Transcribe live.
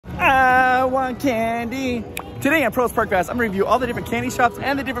want candy. Today on Pros Park Pass, I'm gonna review all the different candy shops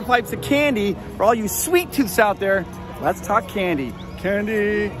and the different types of candy for all you sweet tooths out there. Let's talk candy.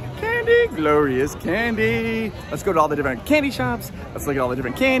 Candy, candy, glorious candy. Let's go to all the different candy shops. Let's look at all the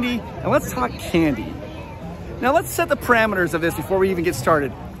different candy, and let's talk candy. Now let's set the parameters of this before we even get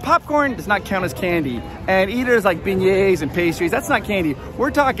started. Popcorn does not count as candy, and eaters like beignets and pastries, that's not candy. We're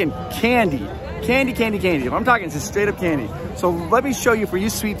talking candy. Candy, candy, candy. If I'm talking, it's just straight up candy. So let me show you, for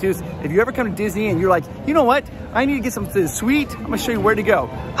you sweet tooths, if you ever come to Disney and you're like, you know what? I need to get something sweet. I'm gonna show you where to go.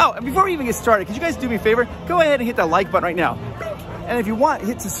 Oh, and before we even get started, could you guys do me a favor? Go ahead and hit that like button right now. And if you want,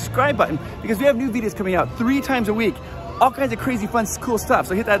 hit the subscribe button, because we have new videos coming out 3 times a week. All kinds of crazy, fun, cool stuff.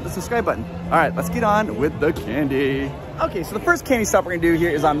 So hit that subscribe button. All right, let's get on with the candy. Okay, so the first candy stop we're gonna do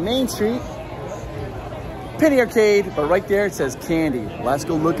here is on Main Street. Penny Arcade, but right there it says candy. Let's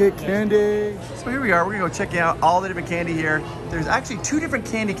go look at candy. So here we are, we're gonna go check out all the different candy here. There's actually 2 different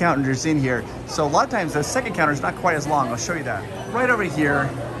candy counters in here. So a lot of times the second counter is not quite as long. I'll show you that. Right over here,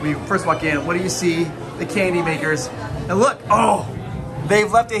 when you first walk in, what do you see? The candy makers. And look, oh,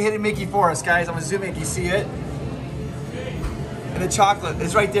 they've left a hidden Mickey for us, guys. I'm gonna zoom in, can you see it? And the chocolate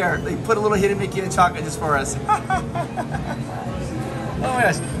is right there. They put a little hidden Mickey in the chocolate just for us. Oh my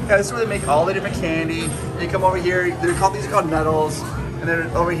gosh, yeah, this is where they make all the different candy. They come over here, these are called nettles. And then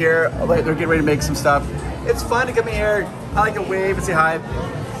over here, they're getting ready to make some stuff. It's fun to come in here. I like to wave and say hi.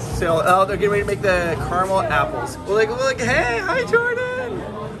 So, oh, they're getting ready to make the caramel apples. We're like, hey, hi Jordan.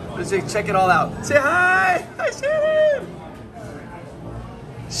 Let's check it all out. Say hi, hi Shannon.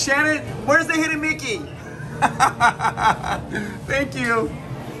 Shannon, where's the hidden Mickey? Thank you.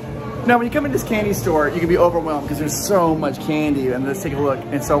 Now, when you come in this candy store, you can be overwhelmed because there's so much candy, and let's take a look.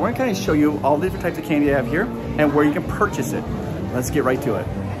 And so we're gonna kind of show you all the different types of candy I have here and where you can purchase it. Let's get right to it.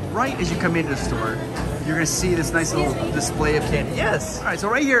 Right as you come into the store, you're gonna see this nice little display of candy. Yes. All right, so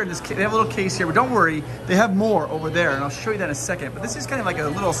right here, they have a little case here, but don't worry, they have more over there, and I'll show you that in a second. But this is kind of like a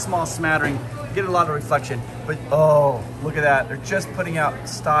little small smattering. You get a lot of reflection, but oh, look at that. They're just putting out,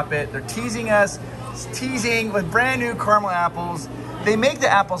 stop it. They're teasing us, teasing with brand new caramel apples. They make the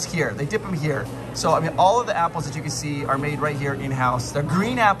apples here, they dip them here. So, I mean, all of the apples that you can see are made right here in-house. They're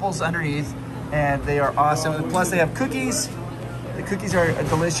green apples underneath, and they are awesome. And plus, they have cookies. The cookies are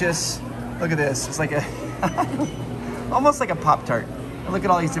delicious. Look at this, it's like a, almost like a Pop-Tart. Look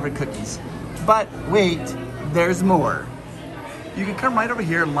at all these different cookies. But wait, there's more. You can come right over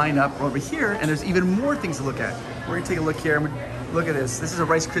here and line up over here, and there's even more things to look at. We're gonna take a look here, and look at this. This is a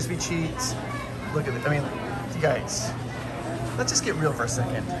Rice Krispie treats. Look at it, I mean, you guys. Let's just get real for a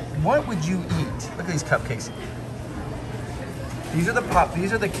second. What would you eat? Look at these cupcakes. These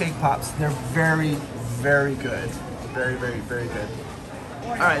are the cake pops. They're very, very good. Very, very, very good.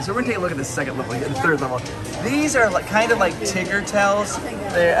 All right, so we're gonna take a look at the second level, the third level. These are kind of like Tigger Tails.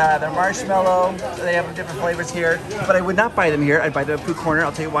 They're marshmallow. They have different flavors here, but I would not buy them here. I'd buy them at Food Corner.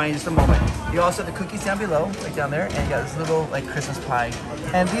 I'll tell you why in just a moment. You also have the cookies down below, right down there, and you got this little like Christmas pie.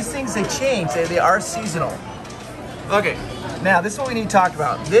 And these things, they change. They are seasonal. Okay, now this is what we need to talk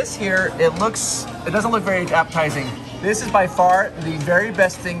about. This here, it doesn't look very appetizing. This is by far the very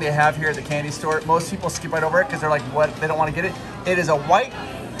best thing they have here at the candy store. Most people skip right over it because they're like, what? They don't want to get it. It is a white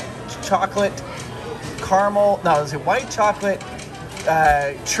chocolate caramel, no, it's a white chocolate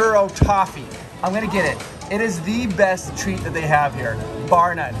churro toffee. I'm gonna get it. It is the best treat that they have here,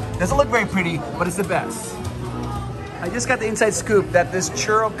 bar none. Doesn't look very pretty, but it's the best. I just got the inside scoop that this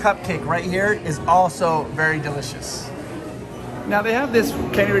churro cupcake right here is also very delicious. Now they have this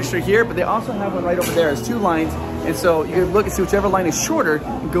candy register here, but they also have one right over there. There's 2 lines, and so you can look and see whichever line is shorter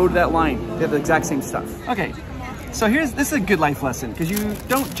and go to that line. They have the exact same stuff. Okay, so this is a good life lesson, because you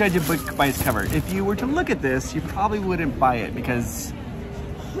don't judge a book by its cover. If you were to look at this, you probably wouldn't buy it because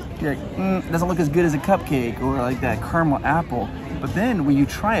you're like, it doesn't look as good as a cupcake or like that caramel apple. But then when you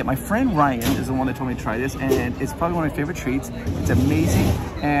try it, my friend Ryan is the one that told me to try this, and it's probably one of my favorite treats. It's amazing,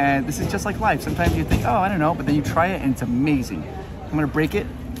 and this is just like life. Sometimes you think, oh, I don't know, but then you try it and it's amazing. I'm gonna break it.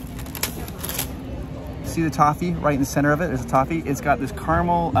 See the toffee right in the center of it? There's a toffee. It's got this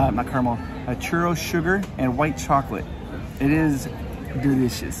caramel, not caramel, churro sugar and white chocolate. It is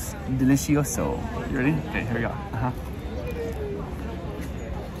delicious, delicioso. You ready? Okay, here we go.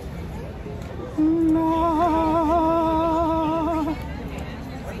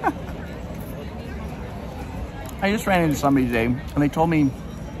 I just ran into somebody today, and they told me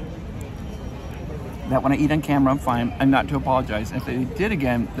that when I eat on camera, I'm fine. I'm not to apologize. If they did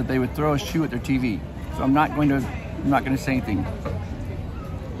again, that they would throw a shoe at their TV. So I'm not going to say anything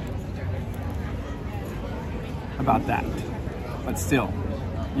about that. But still,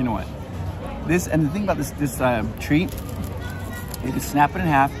 you know what? And the thing about this treat You can snap it in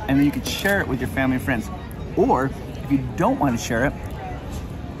half, and then you can share it with your family and friends. Or if you don't want to share it,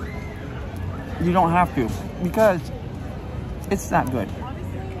 you don't have to, because it's that good.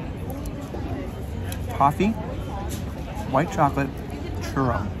 Toffee, white chocolate,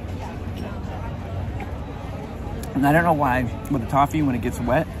 churro. And I don't know why, with the toffee, when it gets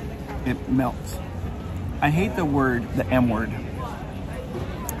wet, it melts. I hate the word, the M word.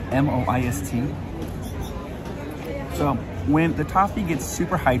 M-O-I-S-T. So when the toffee gets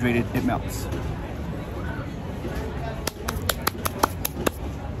super hydrated, it melts.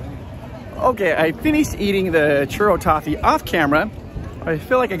 Okay, I finished eating the churro toffee off camera. I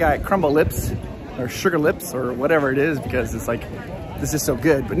feel like I got crumble lips or sugar lips or whatever it is, because it's like, this is so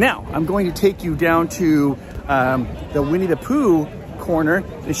good. But now I'm going to take you down to the Winnie the Pooh corner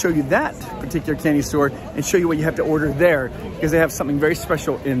and show you that particular candy store and show you what you have to order there, because they have something very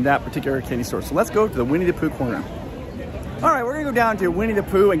special in that particular candy store. So let's go to the Winnie the Pooh corner. All right, we're gonna go down to Winnie the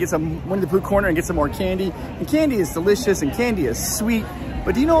Pooh and get some Winnie the Pooh corner and get some more candy. And candy is delicious and candy is sweet.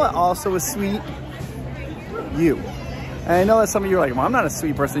 But do you know what also is sweet? You. And I know that some of you are like, well, I'm not a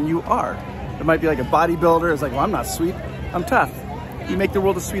sweet person. You are. It might be like a bodybuilder. It's like, well, I'm not sweet. I'm tough. You make the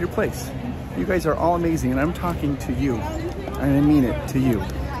world a sweeter place. You guys are all amazing, and I'm talking to you. And I mean it, to you.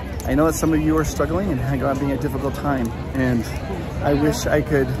 I know that some of you are struggling and having a difficult time. And I wish I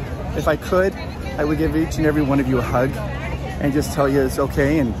could, if I could, I would give each and every one of you a hug and just tell you it's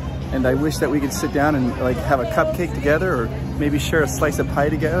okay. And I wish that we could sit down and like have a cupcake together, or maybe share a slice of pie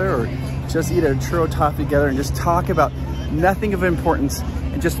together, or just eat a churro toffee together and just talk about nothing of importance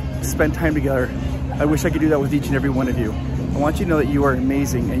and just spend time together. I wish I could do that with each and every one of you. I want you to know that you are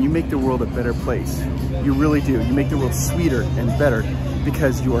amazing and you make the world a better place. You really do. You make the world sweeter and better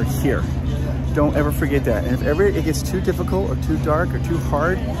because you are here. Don't ever forget that. And if ever it gets too difficult or too dark or too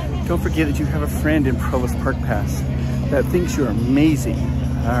hard, don't forget that you have a friend in Provost Park Pass that thinks you're amazing.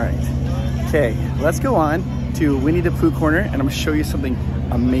 All right. Okay, let's go on to Winnie the Pooh corner, and I'm gonna show you something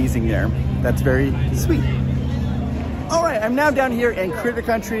amazing there. That's very sweet. All right, I'm now down here in Critter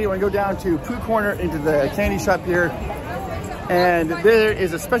Country. We're gonna go down to Pooh corner into the candy shop here. And there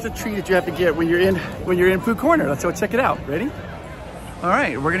is a special treat that you have to get when you're in Pooh corner. Let's go check it out. Ready? All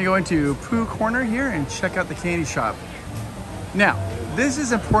right, we're gonna go into Pooh corner here and check out the candy shop. Now, this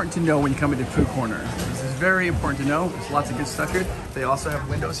is important to know when you come into Pooh corner. This is very important to know. There's lots of good stuff here. They also have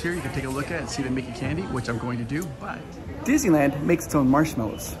windows here you can take a look at and see them making candy, which I'm going to do. But Disneyland makes its own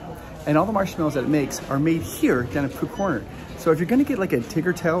marshmallows, and all the marshmallows that it makes are made here down at Pooh corner. So if you're gonna get like a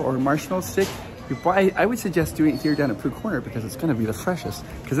Tigger tail or a marshmallow stick, I would suggest doing it here down at Pooh corner, because it's gonna be the freshest.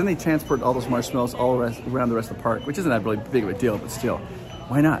 Because then they transport all those marshmallows all around the rest of the park, which isn't that really big of a deal, but still,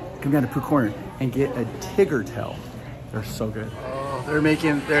 why not? Come down to Pooh corner and get a Tigger tail. They're so good. Oh, there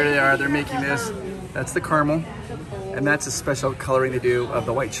they are, they're making this. That's the caramel, and that's a special coloring they do of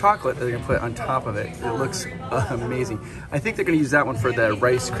the white chocolate that they're gonna put on top of it. It looks amazing. I think they're gonna use that one for the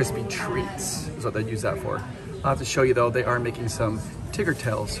Rice Krispie treats, is what they use that for. I'll have to show you though, they are making some Tigger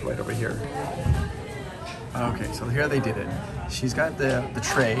tails right over here. Okay, so here they did it. She's got the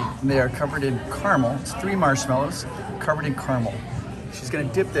tray, and they are covered in caramel. It's 3 marshmallows covered in caramel. She's gonna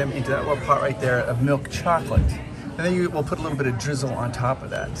dip them into that little pot right there of milk chocolate. And then you will put a little bit of drizzle on top of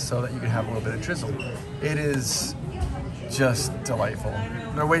that so that you can have a little bit of drizzle. It is just delightful.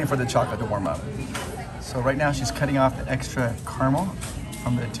 They're waiting for the chocolate to warm up. So right now she's cutting off the extra caramel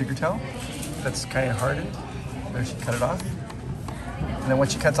from the Tigger tail. That's kind of hardened. There, she cut it off. And then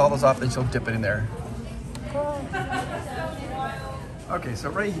once she cuts all those off, then she'll dip it in there. Okay, so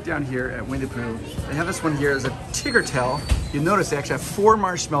right down here at Winnie the Pooh, they have this one here as a Tigger tail. You'll notice they actually have 4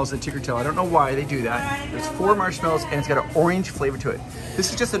 marshmallows in the Tigger tail. I don't know why they do that. There's 4 marshmallows and it's got an orange flavor to it. This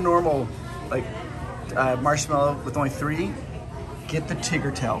is just a normal like marshmallow with only 3. Get the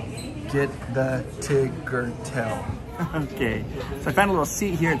Tigger tail. Get the Tigger tail. Okay, so I found a little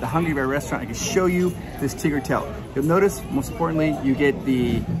seat here at the Hungry Bear restaurant. I can show you this Tigger tail. You'll notice, most importantly, you get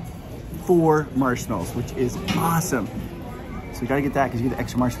the 4 marshmallows, which is awesome. So you gotta get that because you get the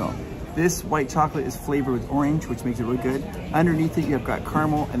extra marshmallow. This white chocolate is flavored with orange, which makes it really good. Underneath it, you've got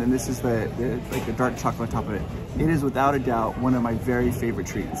caramel, and then this is the dark chocolate on top of it. It is without a doubt one of my very favorite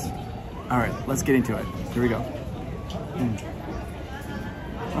treats. All right, let's get into it. Here we go.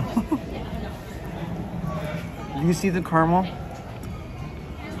 You see the caramel,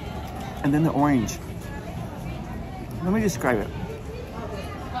 and then the orange. Let me describe it.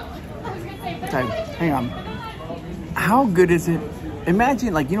 Okay, hang on. How good is it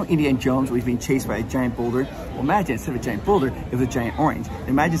Imagine, like, you know Indiana Jones where he's being chased by a giant boulder? Well, imagine instead of a giant boulder, it was a giant orange.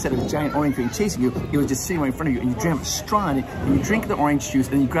 Imagine instead of a giant orange being chasing you, it was just sitting right in front of you, and you jam a straw in it, and you drink the orange juice,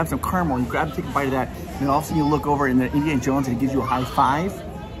 and then you grab some caramel, and you grab, take a bite of that, and then all of a sudden you look over in the Indiana Jones and he gives you a high five.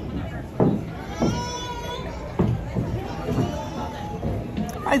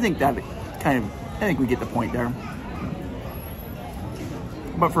 I think that kind of, I think we get the point there.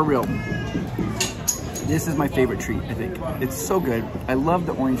 But for real, this is my favorite treat, I think. It's so good. I love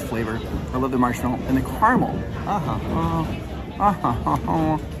the orange flavor. I love the marshmallow and the caramel.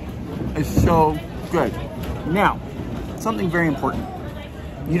 It's so good. Now, something very important.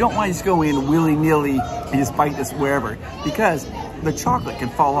 You don't want to just go in willy-nilly and just bite this wherever, because the chocolate can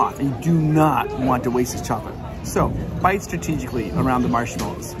fall off, and you do not want to waste this chocolate. So, bite strategically around the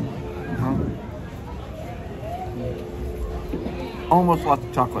marshmallows. Almost lost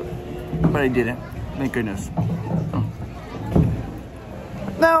the chocolate, but I didn't. Thank goodness.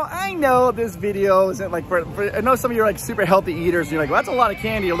 Now, I know this video isn't like I know some of you are like super healthy eaters, and you're like, well, that's a lot of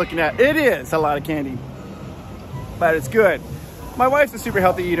candy you're looking at. It is a lot of candy, but it's good. My wife's a super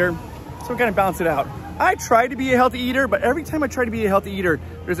healthy eater, so we kind of balance it out. I try to be a healthy eater, but every time I try to be a healthy eater,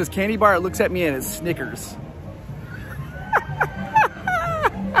 there's this candy bar that looks at me and it's Snickers.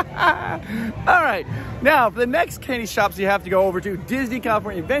 All right, now for the next candy shops you have to go over to Disney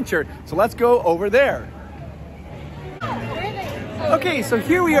California Adventure, so let's go over there. Okay, so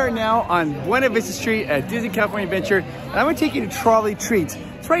here we are now on Buena Vista Street at Disney California Adventure, and I'm gonna take you to Trolley Treats.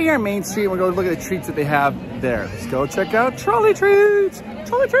 It's right here on Main Street, and we're gonna look at the treats that they have there. Let's go check out Trolley Treats!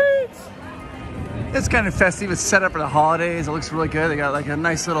 Trolley Treats! It's kind of festive, it's set up for the holidays, it looks really good. They got like a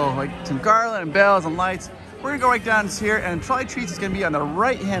nice little, like some garland and bells and lights. We're gonna go right down here, and Trolley Treats is gonna be on the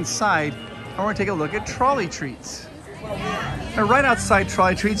right-hand side, and we're gonna take a look at Trolley Treats. And right outside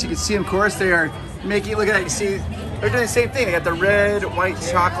Trolley Treats, you can see, of course, they are making, look at that, you see, they're doing the same thing. They got the red, white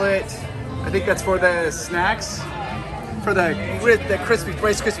chocolate. I think that's for the snacks, for the crispy,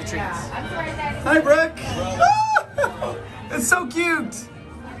 Rice Krispie treats. Hi, Brooke. That's so cute.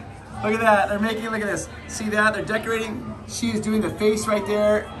 Look at that, they're making, look at this. See that, they're decorating. She is doing the face right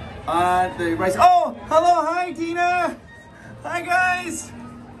there on the rice. Oh, hello, hi, Tina. Hi, guys.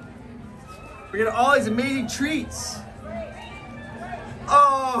 We got all these amazing treats.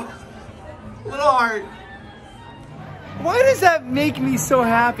 Oh, little heart. Why does that make me so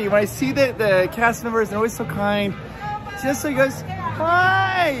happy when I see that the cast members are always so kind? Just so he goes,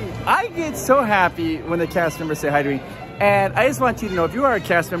 hi. I get so happy when the cast members say hi to me. And I just want you to know, if you are a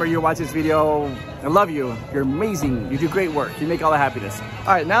cast member, you watch this video, I love you. You're amazing. You do great work. You make all the happiness. All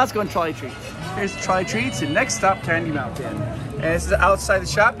right, now let's go on Trolley Treats. Here's Trolley Treats, and next stop, Candy Mountain. And this is outside the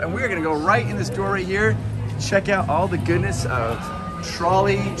shop, and we're gonna go right in this door right here, check out all the goodness of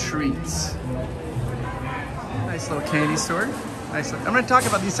Trolley Treats. Nice little candy store. Nice. I'm going to talk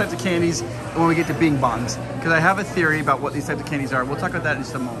about these types of candies when we get to Bing Bongs, because I have a theory about what these types of candies are. We'll talk about that in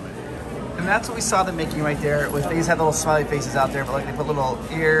just a moment. And that's what we saw them making right there. They just had little smiley faces out there, but like they put little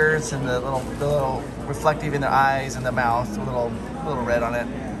ears and the little reflective in their eyes and the mouth, a little red on it.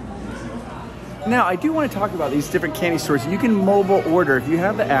 Now, I do want to talk about these different candy stores. You can mobile order. If you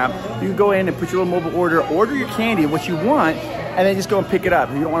have the app, you can go in and put your little mobile order your candy, what you want, and then just go and pick it up.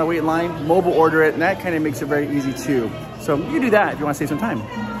 If you don't want to wait in line, mobile order it, and that kind of makes it very easy too. So you can do that if you want to save some time.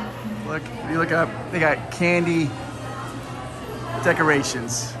 Look, if you look up, they got candy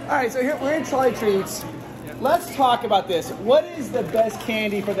decorations. All right, so here we're in Trolley Treats. Let's talk about this. What is the best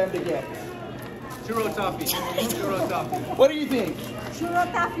candy for them to get? Churro toffee. Churro toffee. What do you think?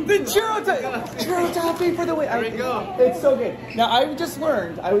 Churro toffee. The churro toffee for the win. There we go. It's so good. Now I just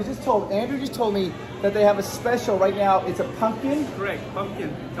learned. I was just told. Andrew just told me that they have a special right now. It's a pumpkin. Correct.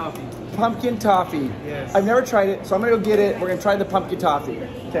 Pumpkin toffee. Pumpkin toffee. Yes. I've never tried it, so I'm gonna go get it. We're gonna try the pumpkin toffee.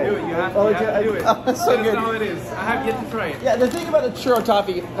 Okay. Do it. You have to do it. Oh, that's so That's good. how it is. I have yet to try it. Yeah. The thing about the churro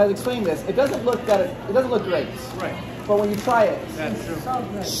toffee, I'll explain this. It doesn't look great. Right. But when you try it, That's true.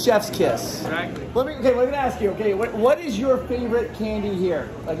 chef's kiss. Exactly. Okay, we're gonna ask you. Okay, what is your favorite candy here?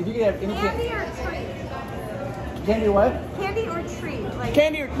 Like, if you could have any Candy or treat? Candy what? Candy or treat? Like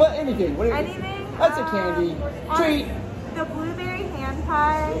Candy or anything. What do you, anything? That's a candy. Treat. The blueberry hand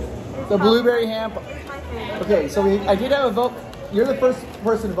pie. The blueberry ham. Is my favorite. Okay, so I did have a vote. You're the first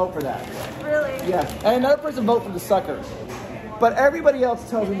person to vote for that. Really? Yeah, and another person vote for the suckers. But everybody else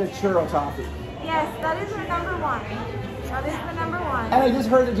tells me the churro toffee. Yes, that is our number one. That is the number one. And I just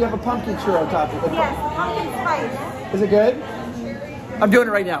heard that you have a pumpkin churro toffee. Yes, pumpkin spice. Is it good? I'm doing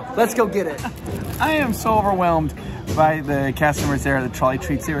it right now. Let's go get it. I am so overwhelmed by the cast members there at the Trolley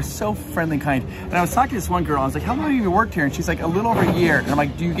Treats. They were so friendly and kind. And I was talking to this one girl. I was like, how long have you worked here? And she's like, a little over a year. And I'm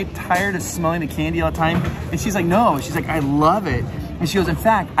like, do you get tired of smelling the candy all the time? And she's like, no. She's like, I love it. And she goes, in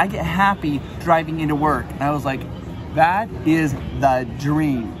fact, I get happy driving into work. And I was like, that is the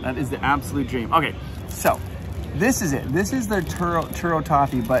dream. That is the absolute dream. Okay, so this is it. This is the churro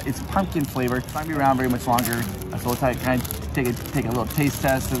toffee, but it's pumpkin flavor. It's not gonna be around very much longer. So we'll kind of take a little taste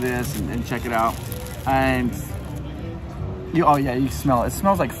test of this and check it out. And oh yeah, you smell it. It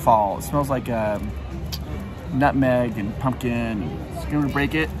smells like fall. It smells like nutmeg and pumpkin. Just gonna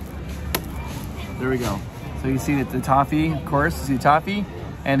break it. There we go. So you see the toffee, of course. You see the toffee,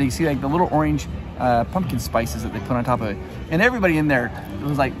 and you see like the little orange pumpkin spices that they put on top of it. And everybody in there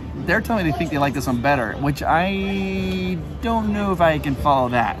was like, they're telling me they think they like this one better, which I don't know if I can follow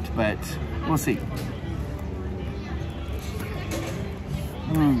that, but we'll see.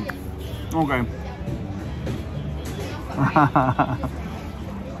 Okay.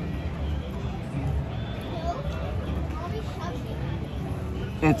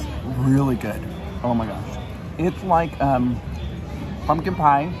 It's really good. Oh my gosh. It's like pumpkin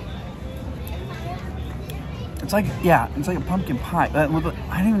pie. It's like, yeah, it's like a pumpkin pie. I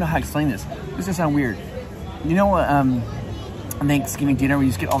don't even know how to explain this. This is gonna sound weird. You know what, Thanksgiving dinner where you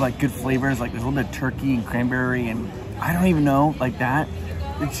just get all that good flavors, like there's a little bit of turkey and cranberry and I don't even know, like that.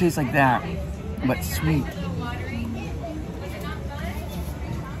 It tastes like that, but sweet.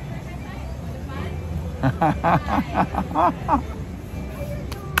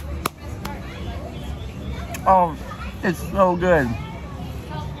 Oh, it's so good.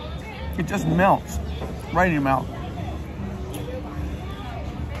 It just melts right in your mouth.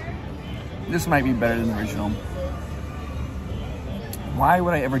 This might be better than the original. Why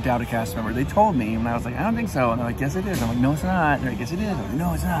would I ever doubt a cast member? They told me, and I was like, I don't think so. And they're like, yes, it is. I'm like, no, it's not. And they're like, yes, it is. I'm like,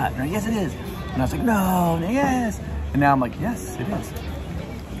 no, it's not. And they're like, yes, it is. And I was like, no, yes. And now I'm like, yes, it is.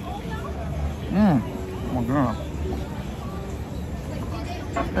 Oh my God.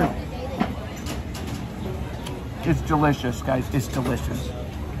 It's delicious, guys. It's delicious.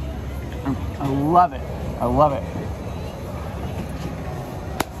 I love it. I love it.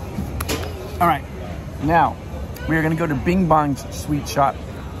 All right, now we are gonna go to Bing Bong's sweet shop.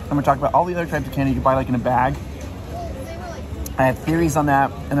 I'm gonna talk about all the other types of candy you can buy like in a bag. I have theories on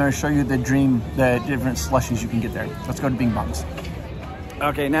that, and then I'll show you the different slushies you can get there. Let's go to Bing Bong's.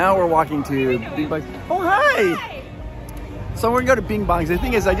 Okay, now we're walking to Bing Bong's. Oh, hi! So we're gonna go to Bing Bong's. The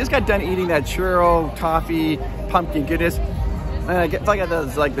thing is, I just got done eating that churro, toffee, pumpkin goodness. And I get like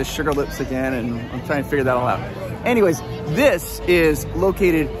the sugar lips again, and I'm trying to figure that all out. Anyways, this is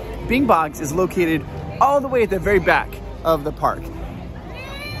located, Bing Bong's is located all the way at the very back of the park.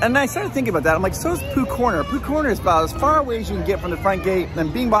 And I started thinking about that. I'm like, so is Pooh Corner. Pooh Corner is about as far away as you can get from the front gate,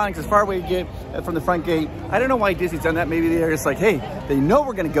 and Bing Bong's as far away as you get from the front gate. I don't know why Disney's done that. Maybe they're just like, hey, they know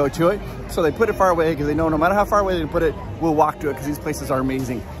we're gonna go to it, so they put it far away because they know no matter how far away they put it, we'll walk to it because these places are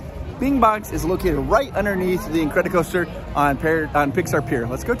amazing. Bing Bong's is located right underneath the Incredicoaster on Pixar Pier.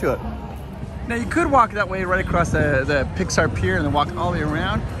 Let's go to it. Now you could walk that way right across the Pixar Pier and then walk all the way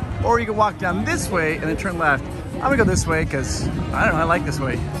around, or you can walk down this way and then turn left. I'm gonna go this way because, I don't know, I like this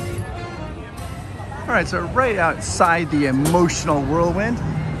way. All right, so right outside the emotional whirlwind.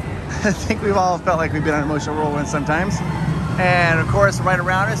 I think we've all felt like we've been on an emotional whirlwind sometimes. And of course, right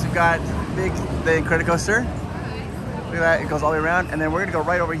around us, we've got the Incredicoaster. Look at that, it goes all the way around. And then we're gonna go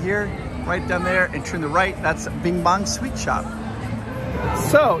right over here, right down there, and turn the right. That's Bing Bong Sweet Shop.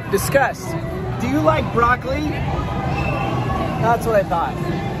 So, discuss. Do you like broccoli? That's what I thought.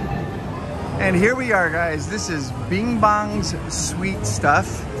 And here we are, guys. This is Bing Bong's Sweet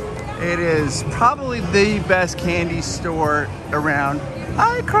Stuff. It is probably the best candy store around.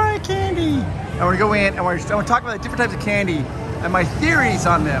 I cry candy. And we're gonna go in and we're gonna talk about the different types of candy and my theories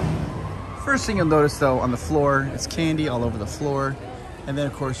on them. First thing you'll notice though, on the floor, it's candy all over the floor. And then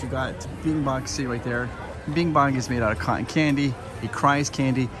of course you got Bing Bong sitting right there. Bing Bong is made out of cotton candy. He cries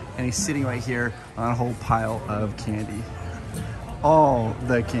candy, and he's sitting right here on a whole pile of candy. All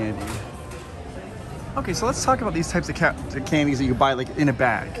the candy. Okay, so let's talk about these types of candies that you buy like in a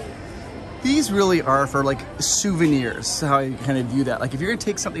bag. These really are for like souvenirs, how I kind of view that. Like if you're gonna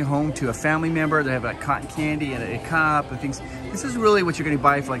take something home to a family member, they have like cotton candy and a cup and things. This is really what you're gonna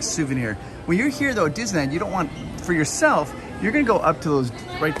buy for like souvenir. When you're here though at Disneyland, you don't want for yourself, you're gonna go up to those,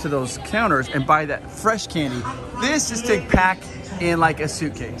 right to those counters and buy that fresh candy. This is to pack in like a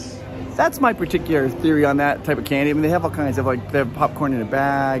suitcase. That's my particular theory on that type of candy. I mean, they have all kinds of like, they have popcorn in a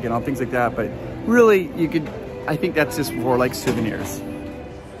bag and all things like that, but really you could, I think that's just for like souvenirs.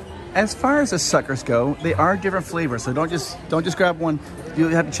 As far as the suckers go, they are different flavors, so don't just grab one. You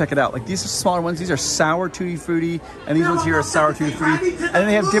have to check it out. Like these are smaller ones. These are sour tutti frutti, and these ones here are sour tutti frutti. And then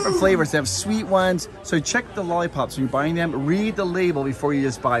they have different flavors. They have sweet ones. So check the lollipops when you're buying them. Read the label before you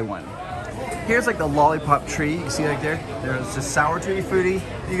just buy one. here's like the lollipop tree. You can see right there. There's just sour tutti frutti.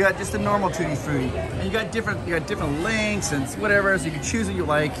 You got just the normal tutti frutti, and you got different lengths and whatever. So you can choose what you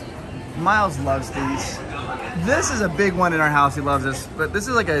like. Miles loves these. This is a big one in our house. He loves this, but this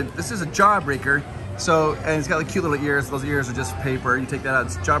is a jawbreaker. So, and it's got like cute little ears. Those ears are just paper. You take that out.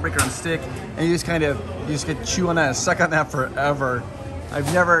 It's jawbreaker on a stick, and you just get chew on that and suck on that forever.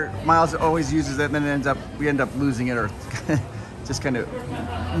 Miles always uses it, and then we end up losing it, or just kind of,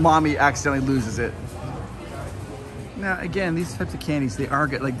 mommy accidentally loses it. Now again, these types of candies, they are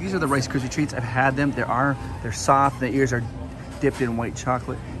good. Like these are the Rice Krispie treats. I've had them. They're soft. The ears are dipped in white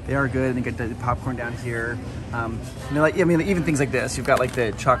chocolate. They are good. And you get the popcorn down here. You know, like, I mean, even things like this. You've got like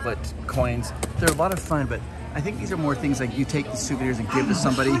the chocolate coins. They're a lot of fun, but I think these are more things like you take the souvenirs and give to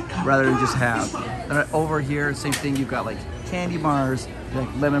somebody rather than just have. And over here, same thing. You've got like candy bars, like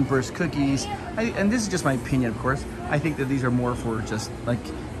lemon burst cookies. And this is just my opinion, of course. I think that these are more for just like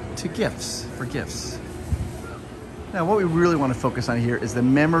for gifts. Now, what we really want to focus on here is the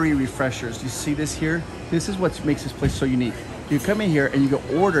memory refreshers. You see this here? This is what makes this place so unique. You come in here and you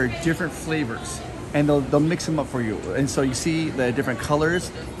can order different flavors, and they'll mix them up for you. And so you see the different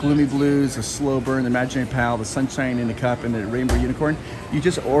colors: Gloomy Blues, the Slow Burn, the Imaginary Pal, the Sunshine in the Cup, and the Rainbow Unicorn. You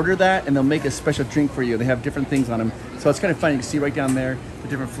just order that, and they'll make a special drink for you. They have different things on them, so it's kind of fun. You can see right down there the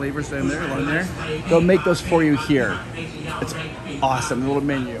different flavors down there, along there. They'll make those for you here. It's awesome, the little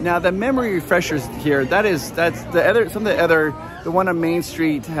menu. Now the memory refreshers here, that's the one on Main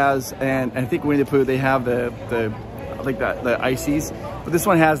Street has, and I think Winnie the Pooh, they have the ices, but this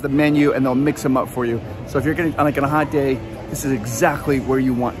one has the menu, and they'll mix them up for you. So if you're getting on a hot day, this is exactly where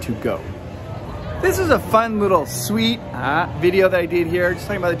you want to go. This is a fun little sweet video that I did here, just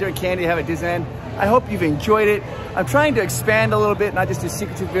talking about the different candy I have at Disneyland. I hope you've enjoyed it. I'm trying to expand a little bit, not just do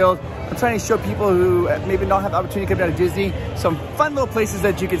Secret to Build. I'm trying to show people who maybe don't have the opportunity to come down to Disney some fun little places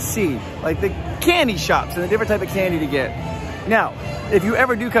that you can see, like the candy shops and the different type of candy to get. Now, if you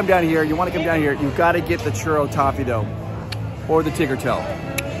ever do come down here, you want to come down here, you've got to get the churro toffee though, or the Tigger Tail.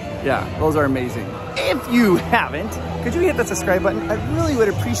 Yeah, those are amazing. If you haven't, could you hit the subscribe button? I really would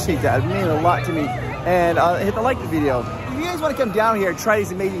appreciate that. It means a lot to me. And hit the like the video. If you guys want to come down here and try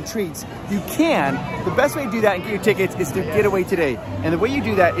these amazing treats, you can. The best way to do that and get your tickets is to get away today. And the way you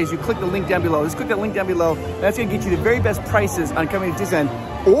do that is you click the link down below. Just click that link down below. That's going to get you the very best prices on coming to Disneyland.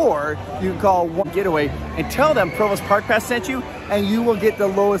 Or you can call One Getaway and tell them Provost Park Pass sent you, and you will get the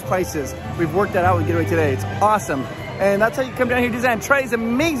lowest prices. We've worked that out with Getaway today. It's awesome. And that's how you come down here to Disneyland and try these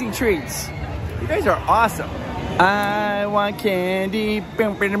amazing treats. You guys are awesome. I want candy. I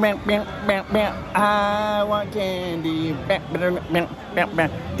want candy.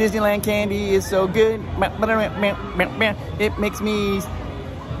 Disneyland candy is so good. It makes me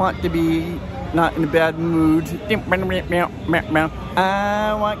want to be not in a bad mood.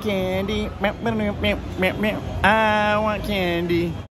 I want candy. I want candy.